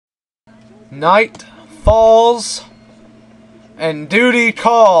Night falls and duty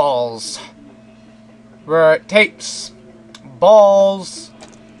calls, where it takes balls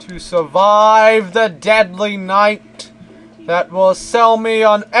to survive the deadly night that will assail me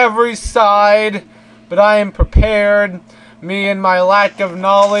on every side, but I am prepared. Me and my lack of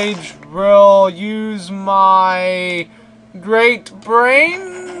knowledge will use my great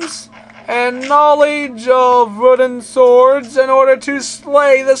brains and knowledge of wooden swords in order to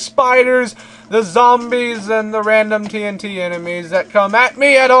slay the spiders, the zombies, and the random TNT enemies that come at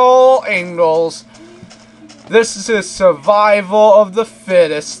me at all angles. This is survival of the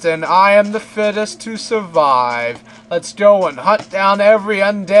fittest, and I am the fittest to survive. Let's go and hunt down every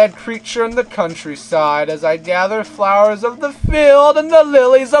undead creature in the countryside as I gather flowers of the field and the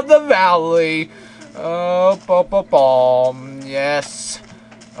lilies of the valley. Oh, yes.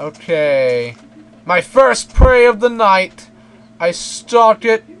 Okay. My first prey of the night. I stalk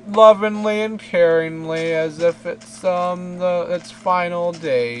it lovingly and caringly as if it's its final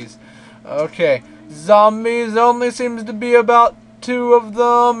days. Okay. Zombies only seems to be about 2 of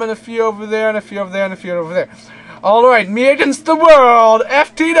them, and a few over there, and a few over there, and a few over there. Alright, me against the world,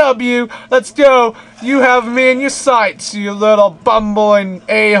 FTW, let's go. You have me in your sights, you little bumbling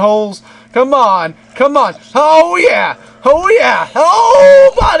a-holes. Come on, come on. Oh yeah, oh yeah,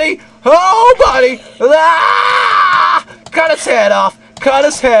 oh buddy, oh buddy. Ah! Cut his head off, cut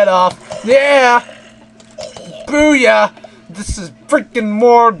his head off. Yeah, booyah. This is freaking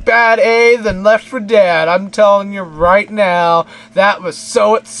more bad A than Left 4 Dead. I'm telling you right now. That was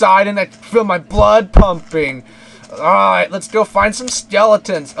so exciting. I could feel my blood pumping. Alright, let's go find some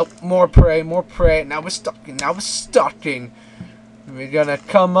skeletons. Oh, more prey, more prey. Now we're stalking, now we're stalking. We're gonna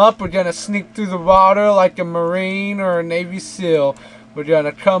come up. We're gonna sneak through the water like a Marine or a Navy SEAL. We're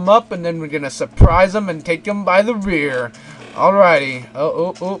gonna come up and then we're gonna surprise them and take them by the rear. Alrighty.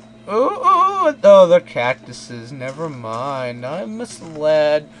 Oh, the cactuses. Never mind. I'm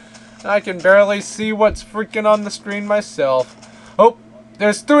misled. I can barely see what's freaking on the screen myself. Oh,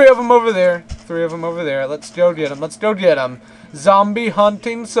 there's 3 of them over there. 3 of them over there. Let's go get them. Let's go get them. Zombie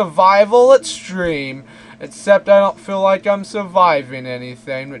hunting survival extreme. Except I don't feel like I'm surviving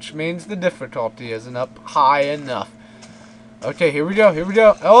anything, which means the difficulty isn't up high enough. Okay, here we go. Here we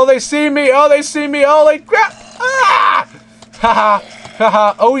go. Oh, they see me. Oh, they see me. Holy crap. Ah! Haha.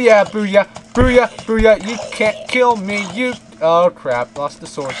 Haha, oh yeah, booyah, booyah, booyah, you can't kill me, you... Oh crap, lost the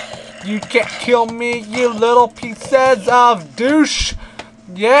sword. You can't kill me, you little pieces of douche.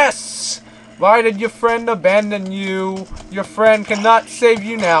 Yes! Why did your friend abandon you? Your friend cannot save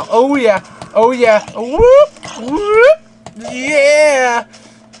you now. Oh yeah, oh yeah, whoop, whoop, yeah!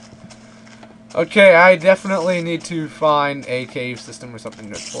 Okay, I definitely need to find a cave system or something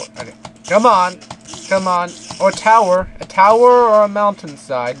to explore. Okay, come on. Come on. Or tower. A tower or a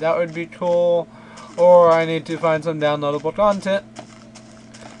mountainside. That would be cool. Or I need to find some downloadable content.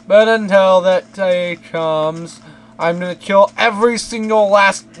 But until that day comes, I'm going to kill every single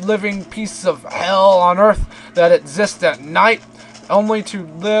last living piece of hell on Earth that exists at night, only to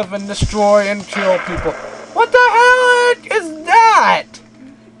live and destroy and kill people. What the heck is that?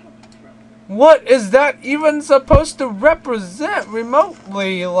 What is that even supposed to represent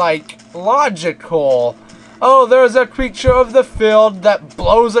remotely, like, logical? Oh, there's a creature of the field that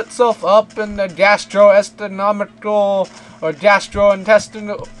blows itself up in the gastrointestinal or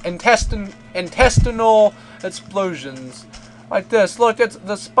gastrointestinal explosions. Like this. Look, it's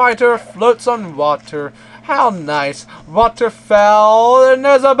the spider floats on water. How nice. Waterfowl. And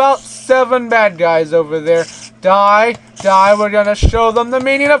there's about 7 bad guys over there. Die. Die. We're gonna show them the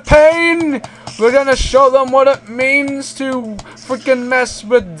meaning of pain. We're gonna show them what it means to freaking mess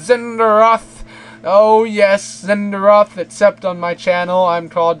with Zendaroth. Oh yes, Zendaroth, except on my channel I'm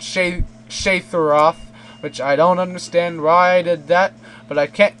called Shatheroth, which I don't understand why I did that, but I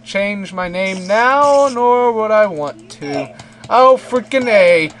can't change my name now, nor would I want to. Oh, freaking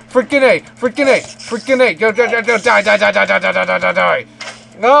A! Freaking A! Freaking A! Freaking A! Go, go, go, go! Die, die, die, die, die, die, die, die, die!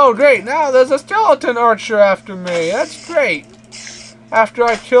 Oh, great! Now there's a skeleton archer after me! That's great! After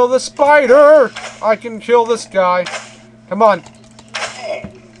I kill the spider, I can kill this guy. Come on.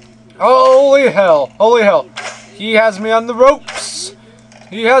 Holy hell. Holy hell. He has me on the ropes.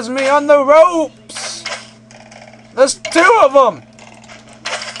 He has me on the ropes. There's 2 of them.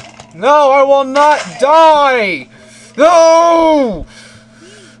 No, I will not die. No.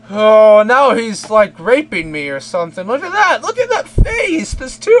 Oh, now he's like raping me or something. Look at that. Look at that face.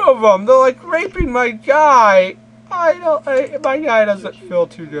 There's 2 of them. They're like raping my guy. My guy doesn't feel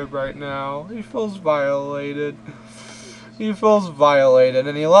too good right now. He feels violated. He feels violated,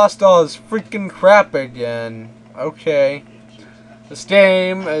 and he lost all his freaking crap again. Okay. This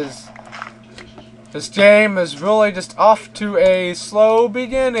game is This game is really just off to a slow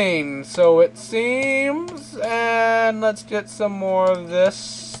beginning, so it seems. And let's get some more of this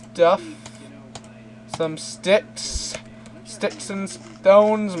stuff. Some sticks. Sticks and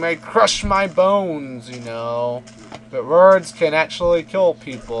stones may crush my bones, you know. But words can actually kill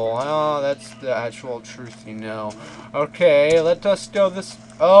people. Oh, that's the actual truth, you know. Okay, let us go this...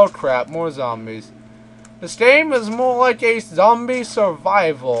 Oh, crap, more zombies. This game is more like a zombie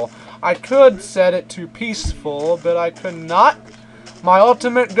survival. I could set it to peaceful, but I could not. My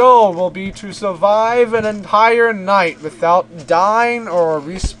ultimate goal will be to survive an entire night without dying or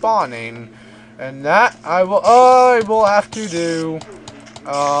respawning. And that I will have to do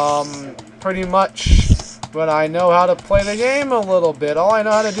pretty much when I know how to play the game a little bit. All I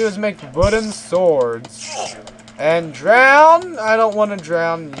know how to do is make wooden swords. And drown? I don't want to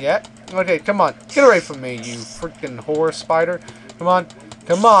drown yet. Okay, come on. Get away from me, you freaking whore spider. Come on.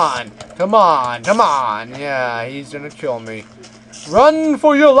 Come on. Come on. Come on. Yeah, he's gonna kill me. Run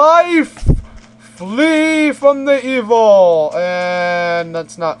for your life! Flee from the evil! And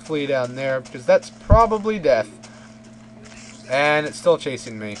let's not flee down there, because that's probably death. And it's still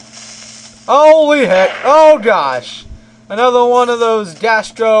chasing me. Holy heck! Oh gosh! Another one of those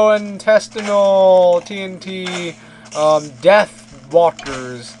gastrointestinal TNT death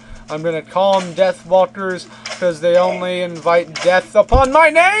walkers. I'm gonna call them death walkers because they only invite death upon my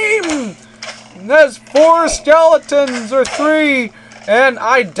name! And there's 4 skeletons, or 3, and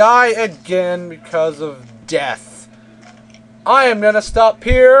I die again because of death. I am gonna stop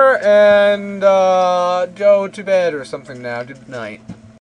here and go to bed or something now. Good night.